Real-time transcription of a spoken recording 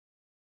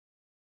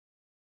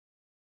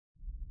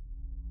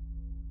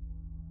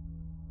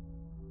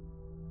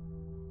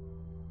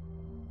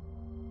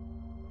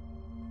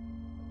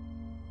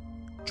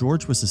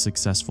George was a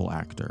successful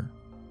actor.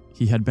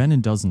 He had been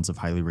in dozens of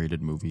highly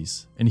rated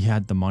movies, and he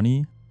had the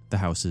money, the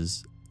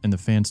houses, and the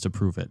fans to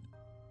prove it.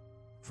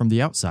 From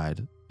the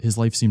outside, his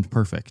life seemed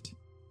perfect.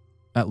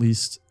 At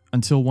least,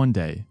 until one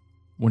day,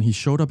 when he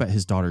showed up at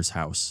his daughter's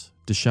house,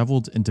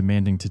 disheveled and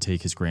demanding to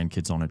take his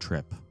grandkids on a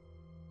trip.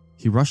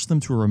 He rushed them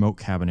to a remote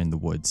cabin in the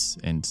woods,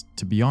 and,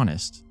 to be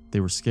honest,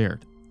 they were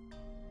scared.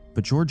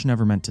 But George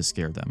never meant to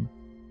scare them.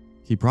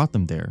 He brought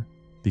them there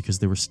because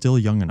they were still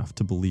young enough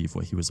to believe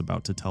what he was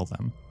about to tell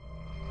them.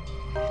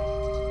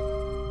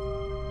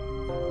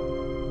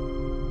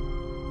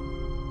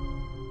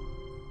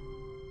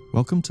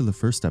 Welcome to the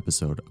first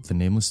episode of the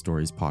Nameless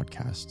Stories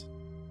podcast.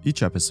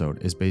 Each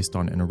episode is based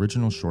on an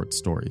original short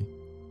story.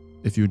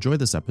 If you enjoy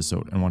this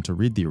episode and want to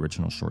read the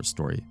original short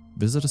story,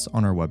 visit us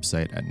on our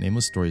website at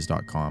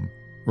namelessstories.com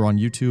or on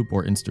YouTube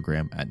or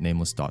Instagram at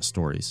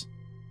nameless.stories.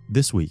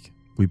 This week,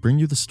 we bring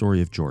you the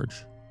story of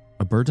George,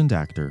 a burdened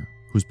actor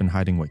who's been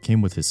hiding what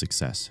came with his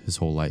success his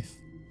whole life.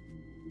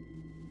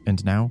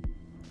 And now,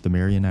 The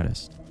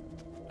Marionettist,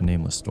 a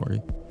nameless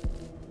story.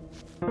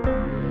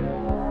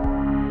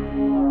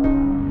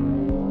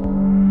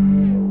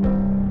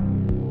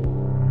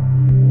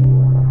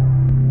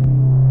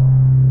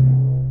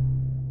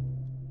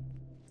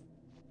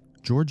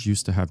 George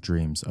used to have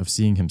dreams of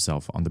seeing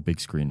himself on the big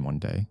screen one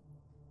day.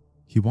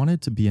 He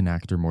wanted to be an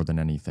actor more than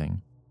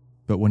anything,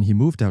 but when he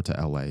moved out to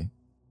LA,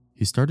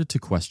 he started to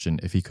question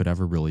if he could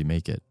ever really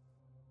make it.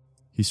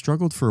 He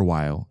struggled for a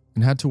while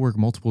and had to work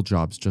multiple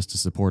jobs just to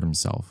support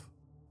himself,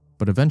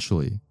 but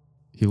eventually,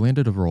 he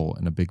landed a role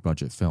in a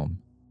big-budget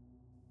film.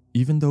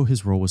 Even though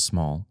his role was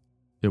small,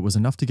 it was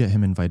enough to get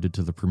him invited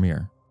to the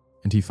premiere,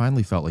 and he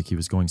finally felt like he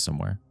was going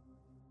somewhere.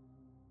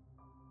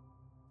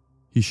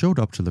 He showed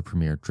up to the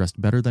premiere dressed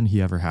better than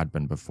he ever had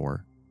been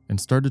before, and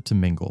started to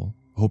mingle,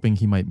 hoping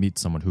he might meet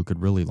someone who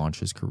could really launch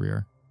his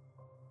career.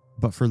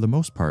 But for the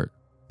most part,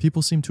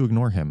 people seemed to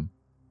ignore him.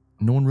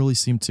 No one really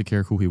seemed to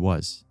care who he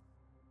was.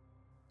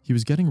 He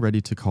was getting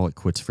ready to call it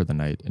quits for the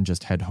night and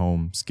just head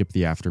home, skip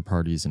the after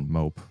parties, and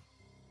mope.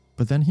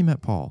 But then he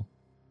met Paul.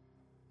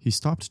 He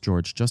stopped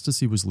George just as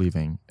he was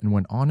leaving and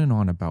went on and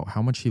on about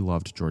how much he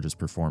loved George's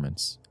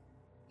performance.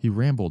 He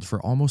rambled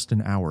for almost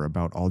an hour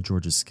about all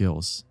George's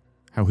skills,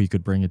 how he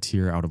could bring a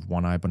tear out of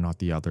one eye but not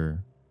the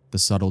other, the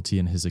subtlety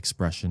in his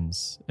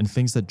expressions, and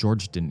things that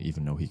George didn't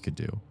even know he could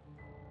do.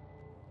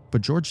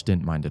 But George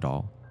didn't mind at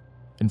all.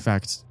 In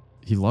fact,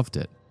 he loved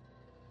it.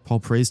 Paul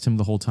praised him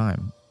the whole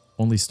time,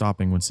 only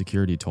stopping when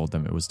security told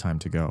them it was time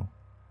to go.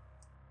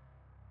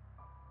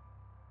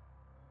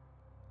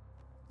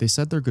 They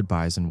said their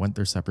goodbyes and went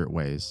their separate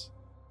ways,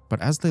 but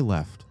as they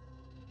left,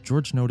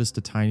 George noticed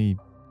a tiny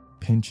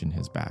pinch in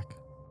his back.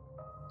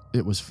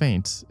 It was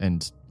faint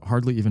and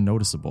hardly even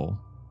noticeable,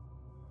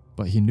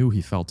 but he knew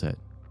he felt it.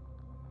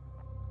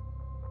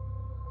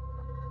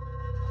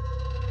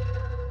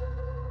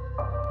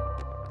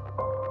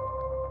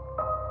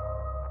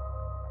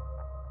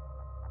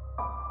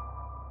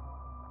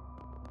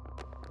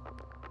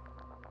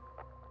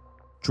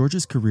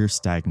 George's career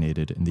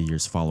stagnated in the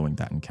years following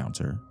that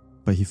encounter,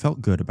 but he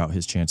felt good about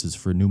his chances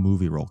for a new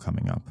movie role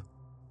coming up.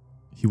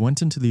 He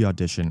went into the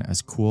audition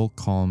as cool,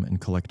 calm, and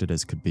collected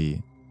as could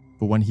be,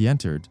 but when he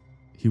entered,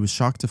 he was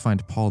shocked to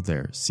find Paul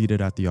there, seated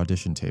at the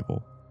audition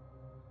table.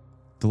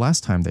 The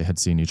last time they had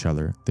seen each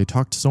other, they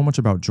talked so much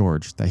about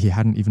George that he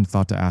hadn't even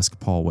thought to ask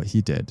Paul what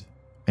he did,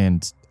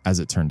 and, as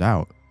it turned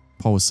out,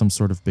 Paul was some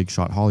sort of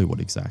big-shot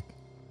Hollywood exec.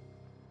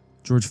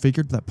 George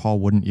figured that Paul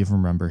wouldn't even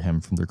remember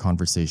him from their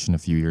conversation a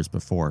few years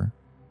before,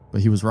 but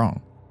he was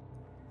wrong.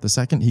 The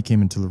second he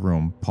came into the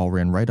room, Paul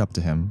ran right up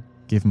to him,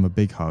 gave him a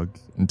big hug,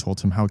 and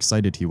told him how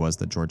excited he was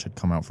that George had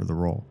come out for the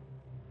role.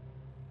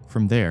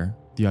 From there,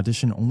 the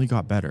audition only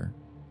got better.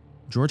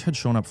 George had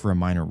shown up for a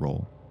minor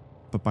role,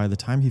 but by the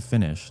time he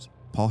finished,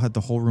 Paul had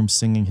the whole room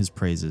singing his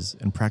praises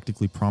and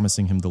practically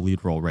promising him the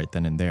lead role right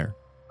then and there.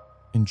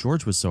 And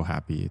George was so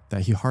happy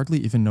that he hardly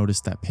even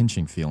noticed that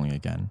pinching feeling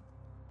again.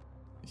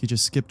 He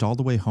just skipped all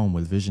the way home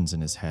with visions in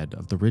his head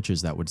of the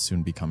riches that would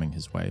soon be coming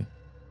his way.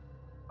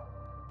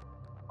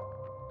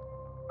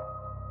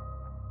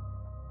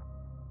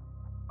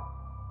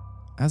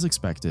 As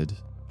expected,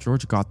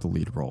 George got the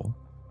lead role,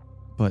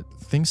 but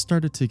things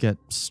started to get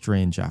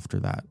strange after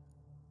that.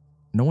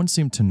 No one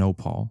seemed to know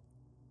Paul,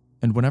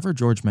 and whenever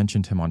George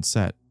mentioned him on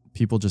set,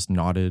 people just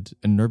nodded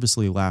and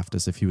nervously laughed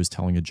as if he was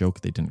telling a joke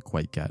they didn't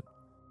quite get.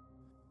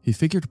 He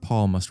figured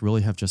Paul must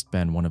really have just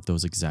been one of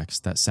those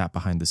execs that sat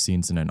behind the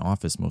scenes in an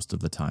office most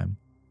of the time,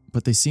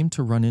 but they seemed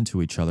to run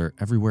into each other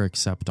everywhere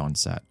except on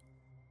set.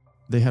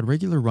 They had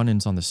regular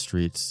run-ins on the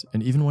streets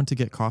and even went to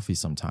get coffee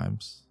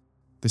sometimes.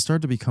 They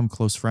started to become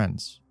close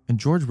friends, and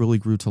George really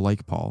grew to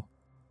like Paul.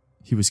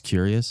 He was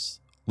curious,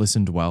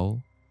 listened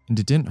well, and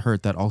it didn't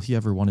hurt that all he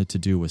ever wanted to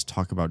do was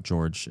talk about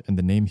George and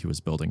the name he was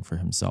building for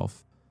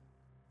himself.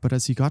 But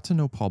as he got to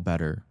know Paul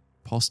better,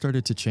 Paul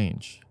started to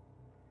change.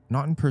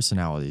 Not in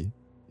personality,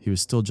 he was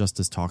still just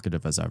as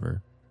talkative as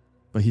ever,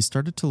 but he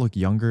started to look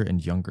younger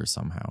and younger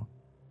somehow.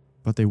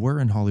 But they were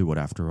in Hollywood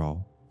after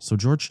all, so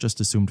George just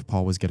assumed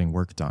Paul was getting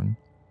work done.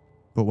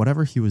 But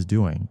whatever he was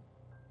doing,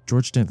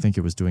 George didn't think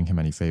it was doing him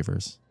any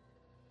favors.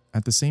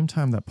 At the same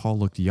time that Paul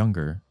looked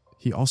younger,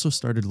 he also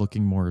started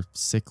looking more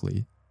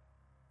sickly.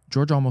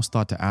 George almost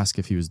thought to ask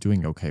if he was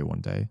doing okay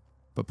one day,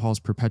 but Paul's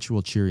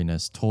perpetual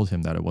cheeriness told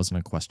him that it wasn't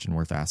a question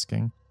worth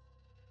asking.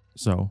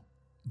 So,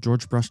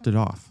 George brushed it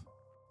off.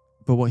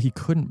 But what he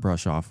couldn't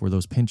brush off were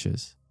those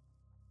pinches.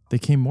 They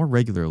came more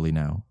regularly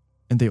now,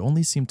 and they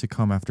only seemed to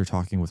come after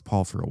talking with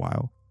Paul for a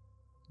while.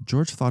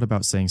 George thought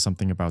about saying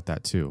something about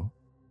that too,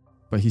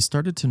 but he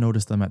started to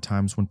notice them at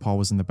times when Paul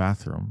was in the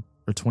bathroom,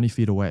 or 20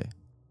 feet away.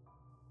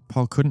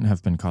 Paul couldn't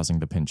have been causing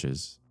the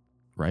pinches,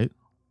 right?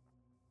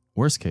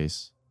 Worst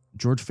case,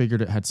 George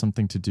figured it had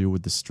something to do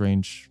with the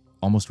strange,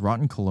 almost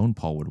rotten cologne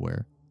Paul would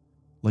wear.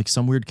 Like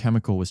some weird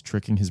chemical was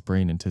tricking his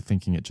brain into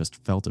thinking it just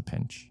felt a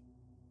pinch.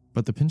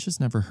 But the pinches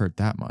never hurt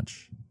that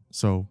much,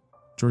 so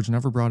George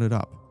never brought it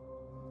up.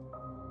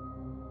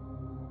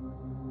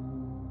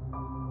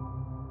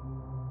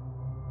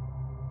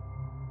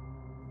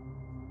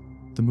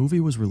 The movie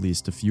was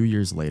released a few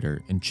years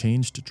later and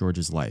changed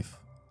George's life.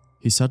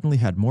 He suddenly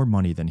had more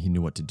money than he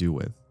knew what to do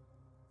with.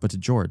 But to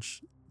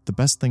George, the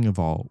best thing of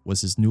all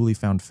was his newly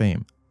found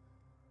fame.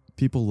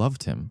 People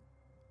loved him.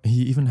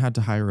 He even had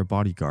to hire a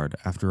bodyguard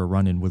after a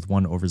run-in with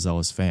one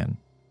overzealous fan.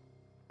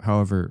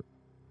 However,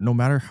 no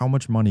matter how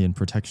much money and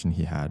protection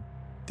he had,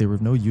 they were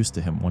of no use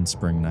to him one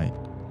spring night.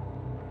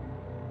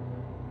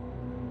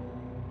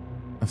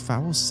 A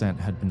foul scent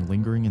had been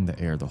lingering in the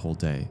air the whole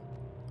day,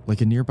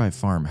 like a nearby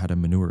farm had a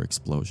manure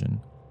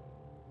explosion.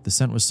 The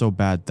scent was so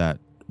bad that,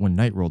 when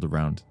night rolled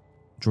around,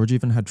 George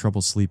even had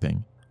trouble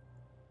sleeping.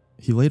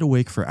 He laid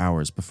awake for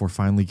hours before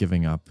finally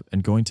giving up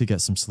and going to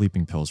get some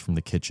sleeping pills from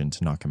the kitchen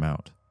to knock him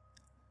out.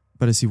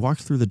 But as he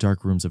walked through the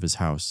dark rooms of his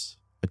house,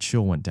 a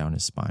chill went down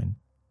his spine.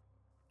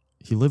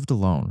 He lived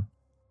alone,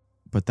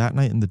 but that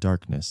night in the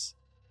darkness,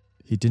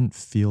 he didn't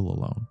feel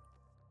alone.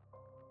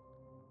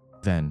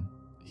 Then,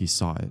 he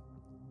saw it.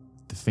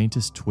 The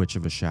faintest twitch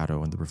of a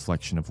shadow in the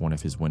reflection of one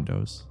of his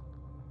windows.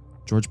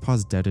 George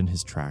paused dead in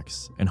his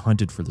tracks and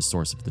hunted for the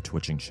source of the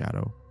twitching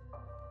shadow.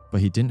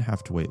 But he didn't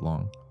have to wait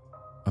long.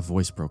 A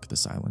voice broke the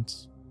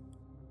silence.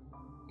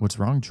 "What's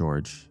wrong,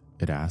 George?"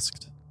 it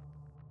asked.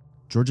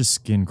 George's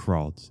skin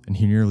crawled, and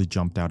he nearly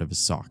jumped out of his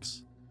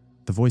socks.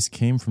 The voice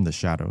came from the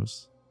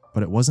shadows,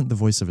 but it wasn't the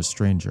voice of a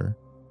stranger.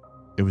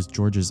 It was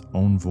George's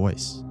own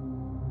voice.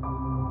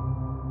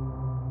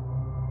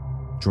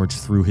 George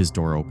threw his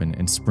door open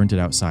and sprinted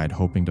outside,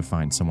 hoping to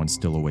find someone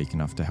still awake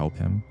enough to help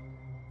him.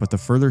 But the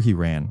further he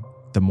ran,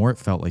 the more it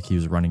felt like he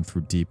was running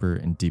through deeper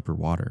and deeper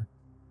water.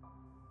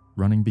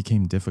 Running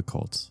became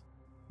difficult,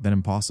 then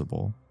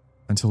impossible,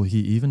 until he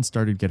even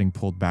started getting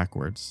pulled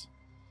backwards.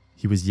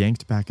 He was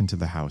yanked back into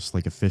the house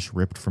like a fish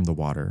ripped from the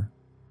water.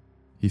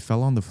 He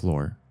fell on the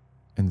floor,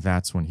 and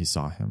that's when he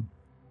saw him.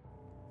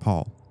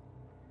 Paul.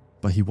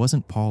 But he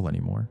wasn't Paul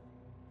anymore.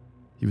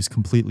 He was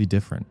completely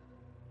different.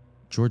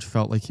 George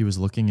felt like he was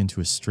looking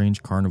into a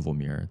strange carnival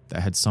mirror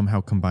that had somehow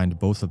combined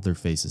both of their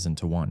faces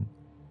into one.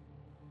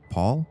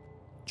 "Paul?"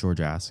 George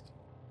asked.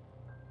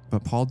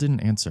 But Paul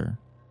didn't answer.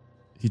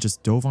 He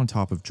just dove on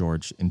top of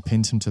George and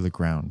pinned him to the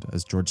ground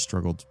as George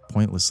struggled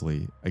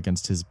pointlessly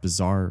against his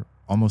bizarre,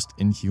 almost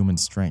inhuman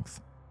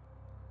strength.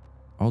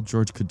 All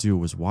George could do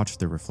was watch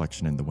their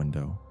reflection in the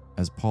window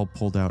as Paul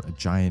pulled out a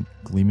giant,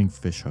 gleaming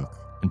fishhook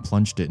and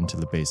plunged it into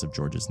the base of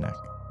George's neck.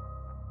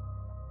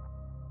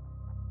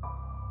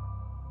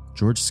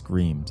 George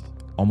screamed,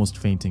 almost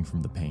fainting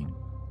from the pain.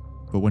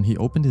 But when he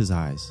opened his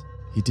eyes,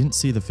 he didn't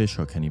see the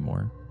fishhook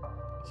anymore.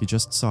 He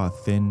just saw a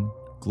thin,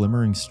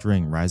 glimmering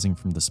string rising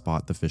from the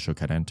spot the fishhook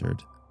had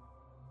entered.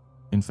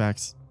 In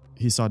fact,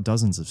 he saw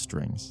dozens of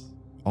strings,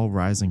 all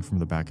rising from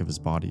the back of his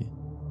body.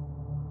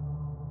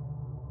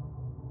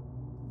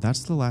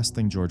 That's the last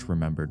thing George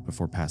remembered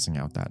before passing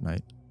out that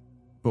night.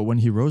 But when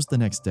he rose the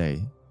next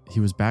day, he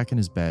was back in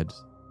his bed,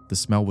 the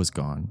smell was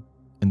gone,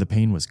 and the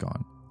pain was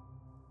gone.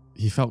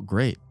 He felt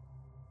great.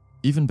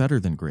 Even better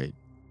than great.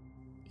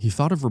 He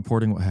thought of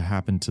reporting what had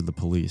happened to the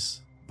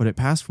police, but it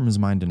passed from his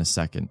mind in a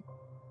second.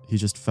 He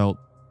just felt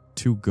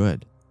too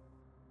good.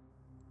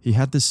 He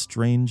had this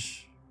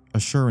strange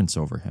assurance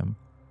over him,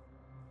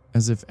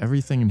 as if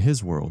everything in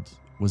his world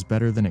was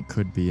better than it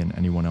could be in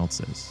anyone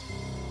else's.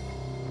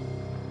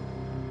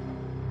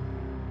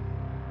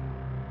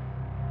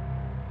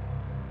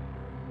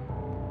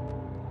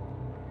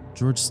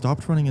 George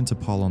stopped running into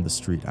Paul on the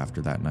street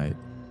after that night,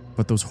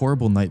 but those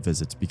horrible night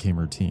visits became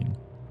routine.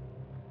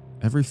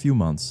 Every few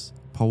months,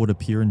 Paul would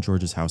appear in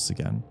George's house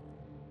again.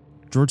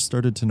 George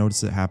started to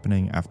notice it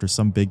happening after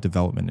some big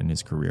development in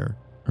his career,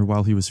 or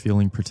while he was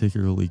feeling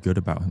particularly good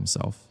about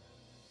himself.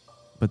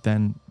 But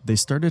then, they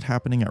started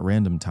happening at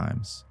random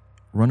times,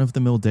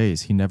 run-of-the-mill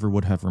days he never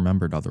would have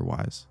remembered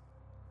otherwise.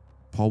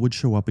 Paul would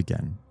show up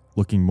again,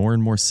 looking more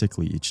and more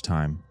sickly each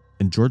time,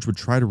 and George would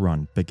try to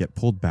run but get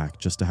pulled back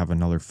just to have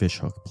another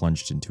fishhook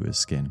plunged into his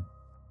skin.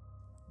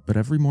 But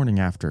every morning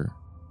after,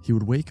 he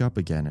would wake up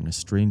again in a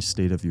strange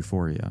state of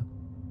euphoria.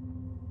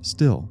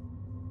 Still,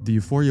 the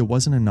euphoria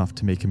wasn't enough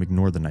to make him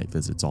ignore the night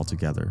visits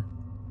altogether.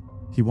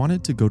 He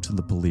wanted to go to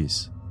the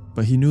police,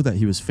 But he knew that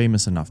he was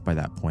famous enough by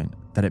that point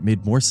that it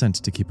made more sense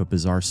to keep a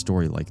bizarre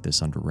story like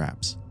this under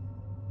wraps.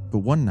 But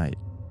one night,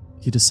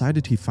 he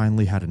decided he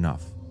finally had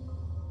enough.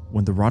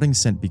 When the rotting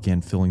scent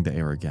began filling the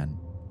air again,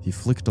 he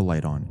flicked a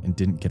light on and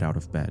didn't get out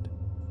of bed.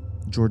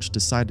 George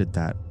decided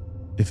that,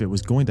 if it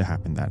was going to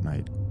happen that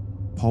night,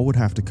 Paul would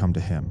have to come to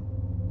him.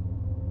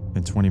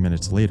 And 20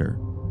 minutes later,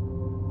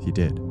 he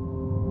did.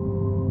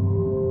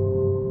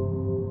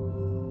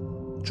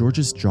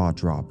 George's jaw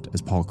dropped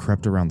as Paul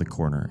crept around the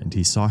corner and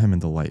he saw him in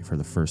the light for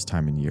the first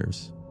time in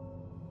years.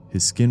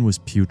 His skin was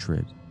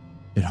putrid.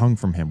 It hung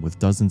from him with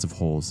dozens of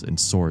holes and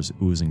sores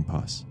oozing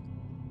pus.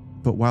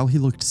 But while he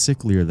looked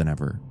sicklier than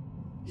ever,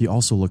 he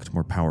also looked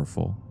more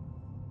powerful.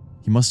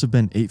 He must have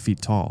been 8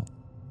 feet tall,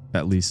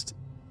 at least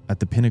at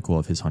the pinnacle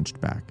of his hunched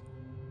back.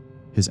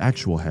 His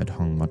actual head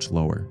hung much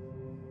lower.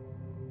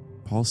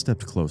 Paul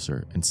stepped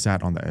closer and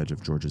sat on the edge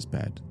of George's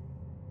bed.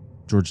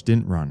 George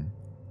didn't run,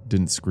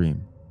 didn't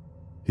scream.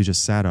 He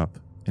just sat up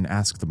and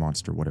asked the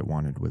monster what it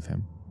wanted with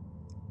him.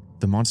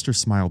 The monster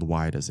smiled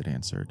wide as it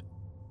answered.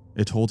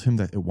 It told him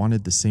that it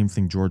wanted the same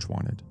thing George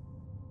wanted.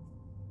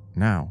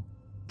 Now,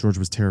 George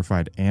was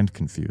terrified and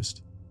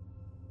confused.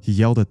 He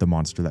yelled at the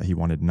monster that he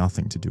wanted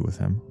nothing to do with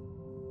him.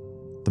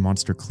 The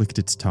monster clicked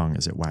its tongue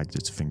as it wagged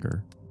its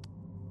finger,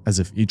 as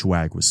if each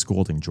wag was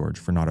scolding George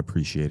for not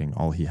appreciating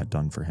all he had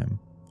done for him.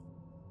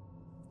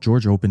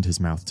 George opened his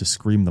mouth to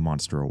scream the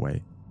monster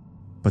away,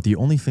 but the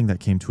only thing that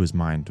came to his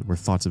mind were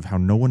thoughts of how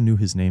no one knew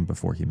his name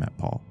before he met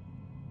Paul.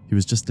 He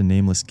was just a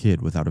nameless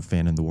kid without a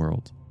fan in the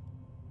world.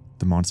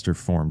 The monster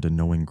formed a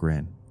knowing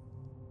grin.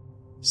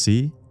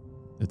 "See?"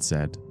 it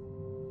said.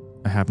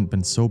 "I haven't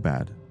been so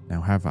bad,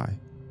 now have I?"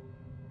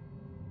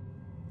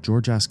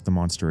 George asked the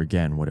monster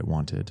again what it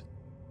wanted,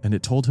 and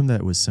it told him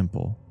that it was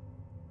simple.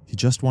 He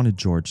just wanted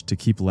George to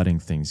keep letting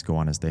things go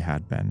on as they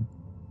had been.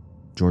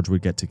 George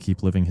would get to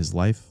keep living his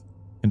life,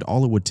 and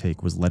all it would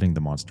take was letting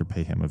the monster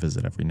pay him a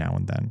visit every now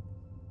and then.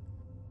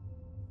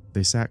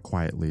 They sat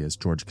quietly as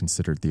George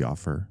considered the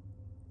offer,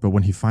 but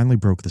when he finally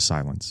broke the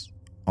silence,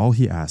 all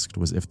he asked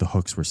was if the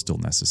hooks were still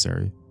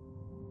necessary.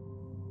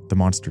 The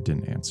monster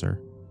didn't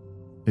answer.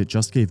 It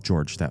just gave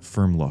George that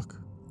firm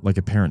look, like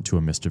a parent to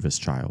a mischievous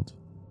child.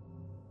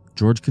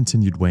 George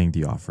continued weighing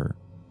the offer,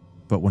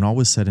 but when all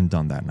was said and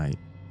done that night,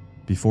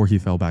 before he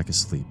fell back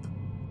asleep,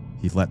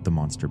 he let the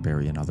monster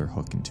bury another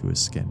hook into his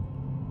skin.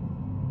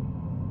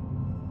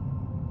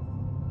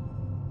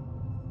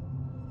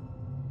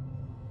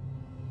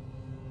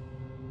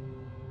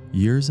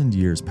 Years and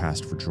years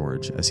passed for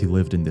George as he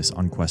lived in this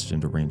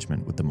unquestioned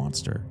arrangement with the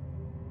monster.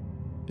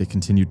 It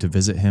continued to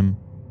visit him,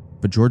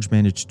 but George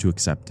managed to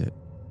accept it.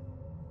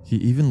 He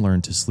even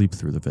learned to sleep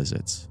through the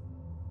visits.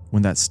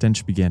 When that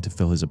stench began to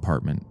fill his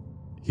apartment,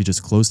 he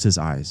just closed his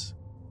eyes,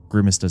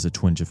 grimaced as a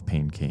twinge of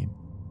pain came,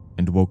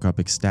 and woke up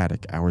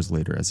ecstatic hours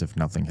later as if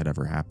nothing had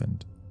ever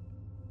happened.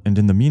 And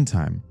in the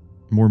meantime,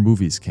 more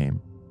movies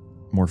came,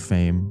 more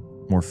fame,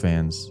 more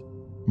fans,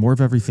 more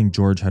of everything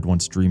George had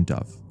once dreamed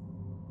of.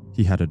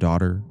 He had a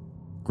daughter,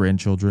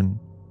 grandchildren,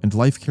 and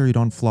life carried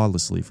on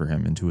flawlessly for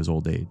him into his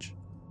old age.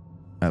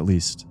 At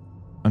least,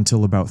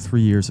 until about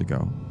 3 years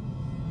ago.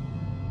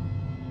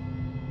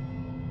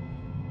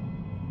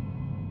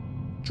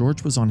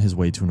 George was on his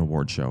way to an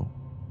award show.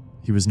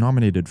 He was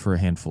nominated for a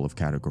handful of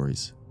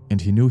categories,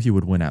 and he knew he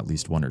would win at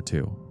least one or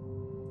two.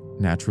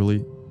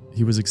 Naturally,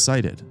 he was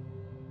excited.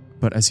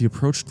 But as he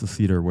approached the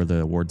theater where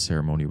the award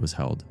ceremony was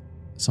held,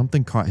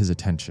 something caught his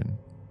attention.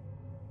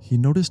 He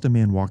noticed a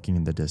man walking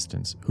in the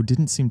distance who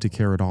didn't seem to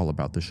care at all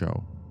about the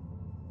show.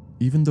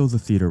 Even though the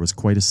theater was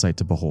quite a sight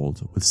to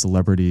behold, with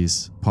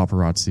celebrities,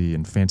 paparazzi,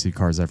 and fancy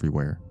cars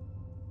everywhere,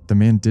 the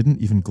man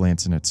didn't even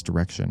glance in its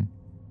direction.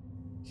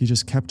 He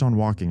just kept on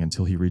walking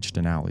until he reached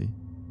an alley.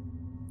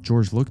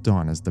 George looked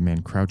on as the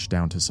man crouched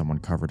down to someone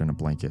covered in a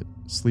blanket,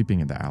 sleeping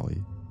in the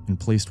alley, and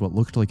placed what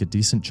looked like a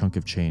decent chunk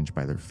of change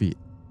by their feet.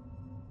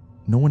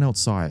 No one else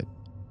saw it,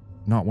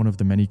 not one of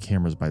the many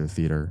cameras by the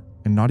theater,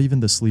 and not even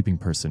the sleeping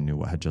person knew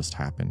what had just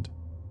happened.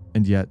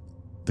 And yet,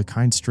 the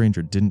kind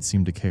stranger didn't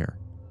seem to care.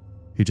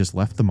 He just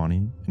left the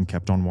money and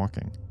kept on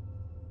walking.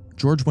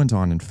 George went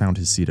on and found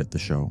his seat at the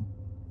show,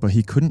 but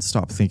he couldn't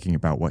stop thinking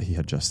about what he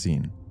had just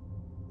seen.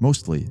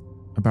 Mostly,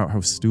 about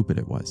how stupid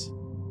it was.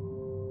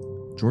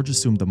 George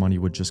assumed the money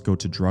would just go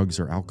to drugs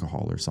or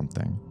alcohol or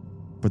something,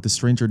 but the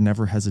stranger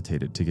never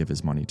hesitated to give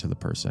his money to the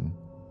person.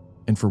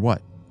 And for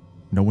what?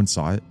 No one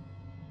saw it?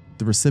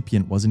 The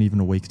recipient wasn't even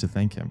awake to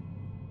thank him.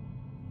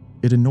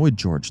 It annoyed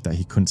George that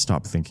he couldn't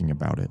stop thinking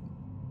about it.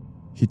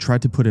 He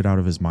tried to put it out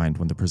of his mind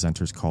when the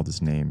presenters called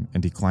his name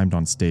and he climbed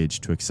on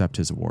stage to accept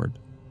his award.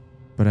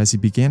 But as he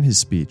began his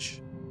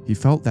speech, he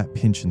felt that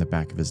pinch in the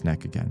back of his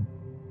neck again.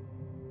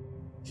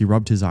 He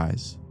rubbed his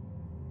eyes,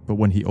 but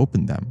when he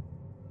opened them,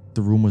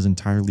 the room was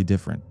entirely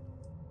different.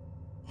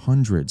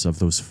 Hundreds of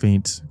those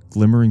faint,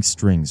 glimmering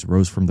strings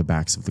rose from the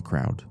backs of the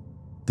crowd,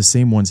 the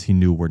same ones he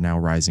knew were now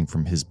rising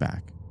from his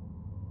back.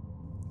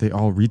 They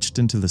all reached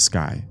into the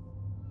sky,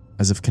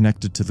 as if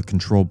connected to the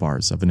control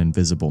bars of an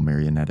invisible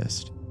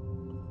marionettist.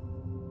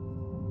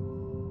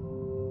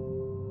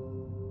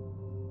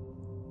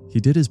 He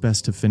did his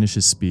best to finish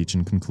his speech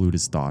and conclude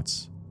his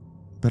thoughts,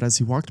 but as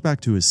he walked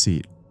back to his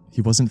seat,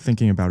 he wasn't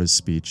thinking about his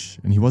speech,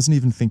 and he wasn't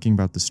even thinking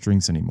about the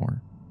strings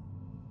anymore.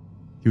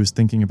 He was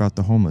thinking about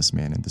the homeless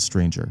man and the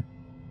stranger.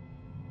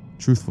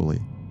 Truthfully,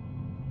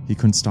 he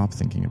couldn't stop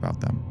thinking about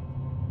them.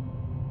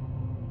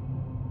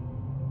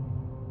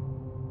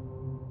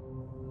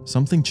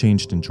 Something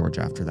changed in George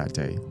after that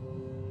day.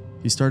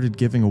 He started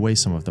giving away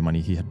some of the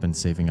money he had been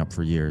saving up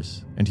for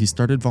years, and he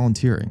started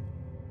volunteering.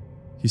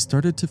 He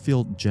started to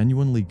feel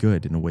genuinely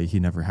good in a way he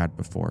never had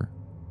before.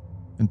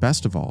 And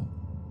best of all,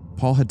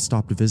 Paul had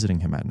stopped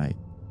visiting him at night.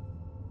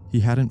 He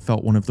hadn't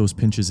felt one of those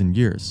pinches in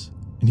years,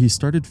 and he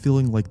started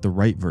feeling like the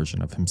right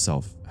version of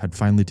himself had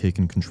finally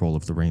taken control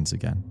of the reins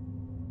again.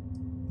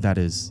 That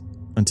is,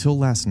 until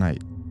last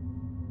night.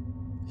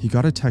 He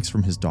got a text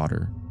from his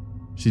daughter.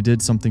 She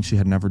did something she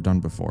had never done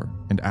before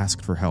and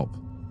asked for help,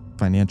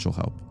 financial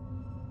help.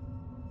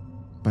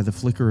 By the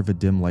flicker of a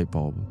dim light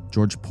bulb,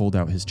 George pulled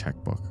out his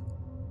checkbook.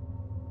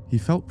 He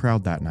felt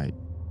proud that night.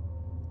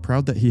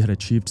 Proud that he had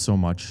achieved so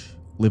much,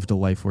 lived a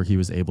life where he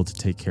was able to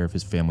take care of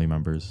his family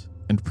members,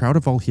 and proud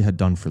of all he had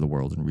done for the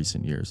world in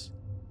recent years.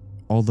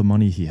 All the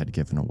money he had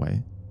given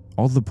away,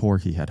 all the poor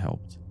he had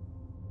helped.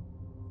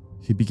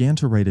 He began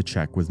to write a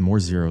check with more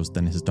zeros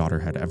than his daughter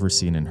had ever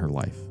seen in her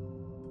life.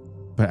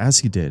 But as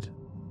he did,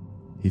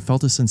 he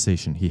felt a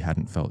sensation he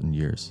hadn't felt in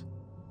years,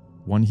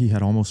 one he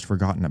had almost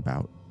forgotten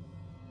about.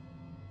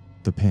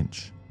 The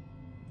pinch.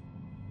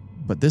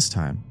 But this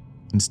time,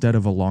 instead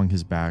of along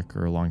his back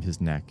or along his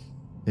neck,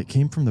 it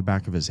came from the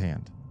back of his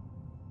hand.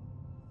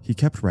 He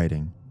kept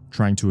writing,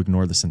 trying to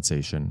ignore the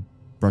sensation,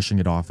 brushing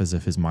it off as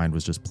if his mind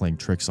was just playing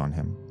tricks on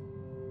him.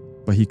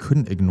 But he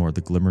couldn't ignore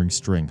the glimmering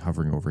string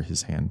hovering over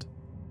his hand.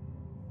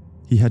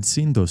 He had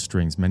seen those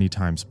strings many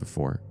times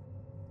before,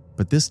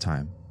 but this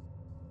time,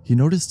 he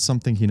noticed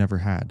something he never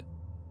had.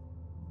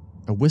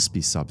 A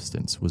wispy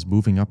substance was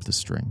moving up the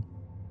string.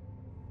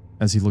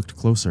 As he looked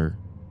closer,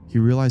 he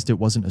realized it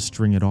wasn't a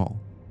string at all,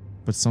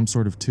 but some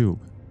sort of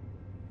tube,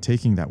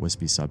 taking that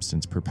wispy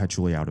substance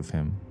perpetually out of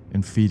him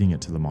and feeding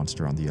it to the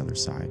monster on the other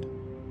side.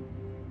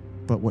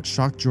 But what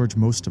shocked George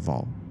most of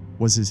all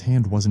was his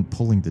hand wasn't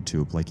pulling the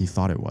tube like he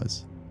thought it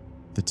was.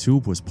 The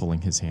tube was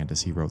pulling his hand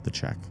as he wrote the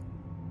check,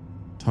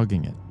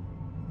 tugging it,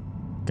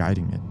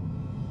 guiding it.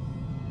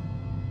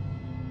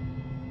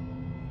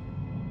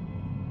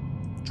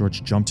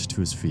 George jumped to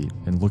his feet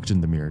and looked in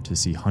the mirror to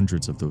see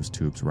hundreds of those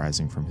tubes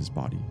rising from his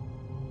body.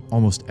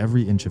 Almost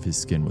every inch of his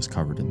skin was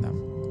covered in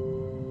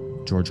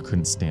them. George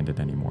couldn't stand it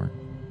anymore.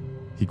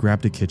 He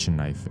grabbed a kitchen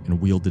knife and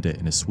wielded it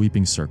in a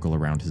sweeping circle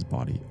around his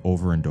body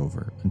over and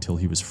over until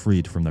he was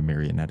freed from the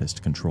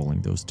marionettist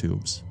controlling those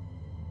tubes.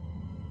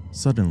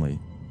 Suddenly,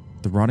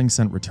 the rotting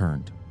scent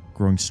returned,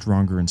 growing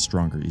stronger and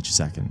stronger each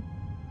second.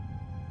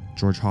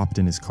 George hopped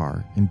in his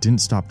car and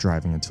didn't stop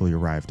driving until he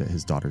arrived at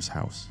his daughter's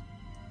house.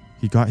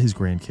 He got his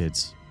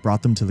grandkids,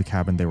 brought them to the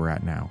cabin they were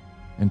at now,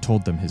 and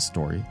told them his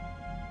story.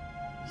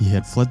 He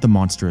had fled the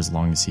monster as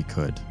long as he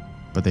could,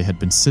 but they had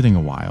been sitting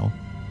a while,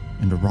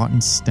 and a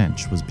rotten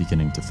stench was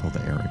beginning to fill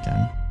the air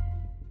again.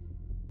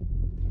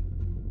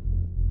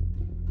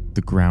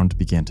 The ground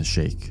began to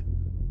shake.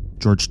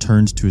 George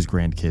turned to his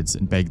grandkids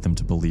and begged them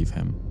to believe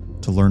him,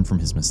 to learn from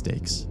his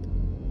mistakes.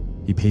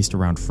 He paced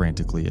around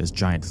frantically as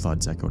giant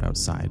thuds echoed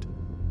outside.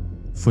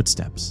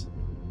 Footsteps,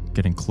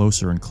 getting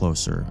closer and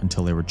closer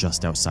until they were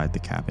just outside the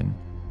cabin.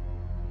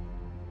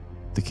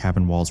 The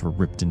cabin walls were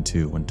ripped in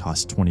two and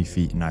tossed 20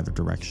 feet in either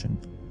direction.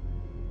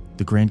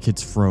 The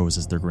grandkids froze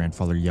as their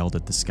grandfather yelled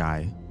at the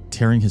sky,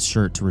 tearing his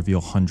shirt to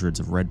reveal hundreds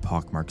of red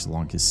pockmarks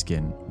along his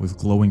skin, with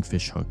glowing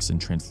fish hooks and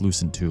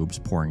translucent tubes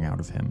pouring out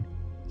of him.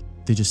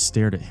 They just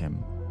stared at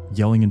him,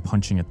 yelling and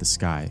punching at the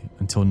sky,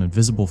 until an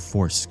invisible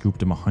force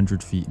scooped him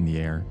 100 feet in the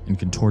air and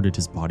contorted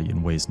his body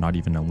in ways not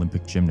even an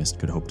Olympic gymnast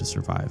could hope to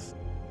survive.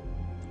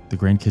 The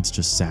grandkids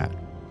just sat,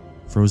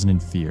 frozen in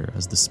fear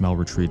as the smell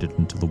retreated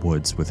into the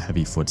woods with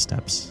heavy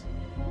footsteps,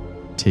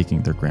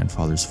 taking their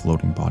grandfather's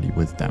floating body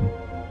with them.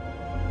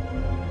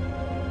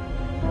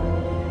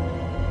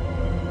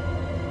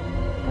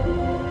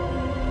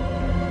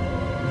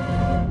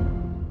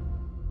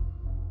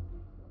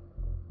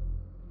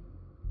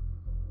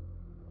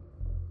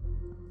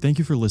 Thank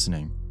you for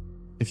listening.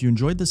 If you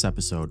enjoyed this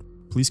episode,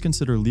 please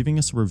consider leaving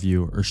us a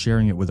review or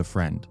sharing it with a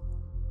friend.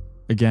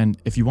 Again,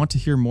 if you want to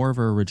hear more of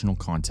our original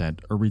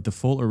content or read the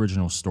full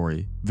original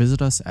story,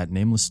 visit us at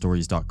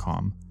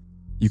namelessstories.com.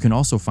 You can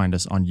also find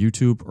us on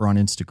YouTube or on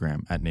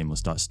Instagram at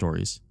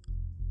nameless.stories.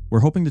 We're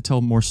hoping to tell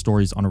more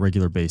stories on a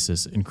regular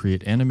basis and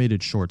create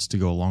animated shorts to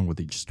go along with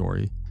each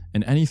story.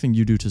 And anything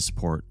you do to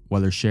support,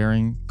 whether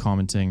sharing,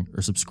 commenting,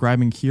 or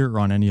subscribing here or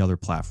on any other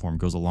platform,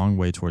 goes a long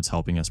way towards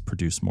helping us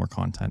produce more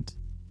content.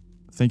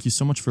 Thank you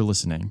so much for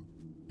listening.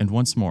 And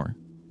once more,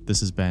 this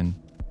has been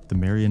The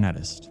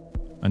Marionettist,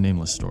 a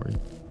nameless story.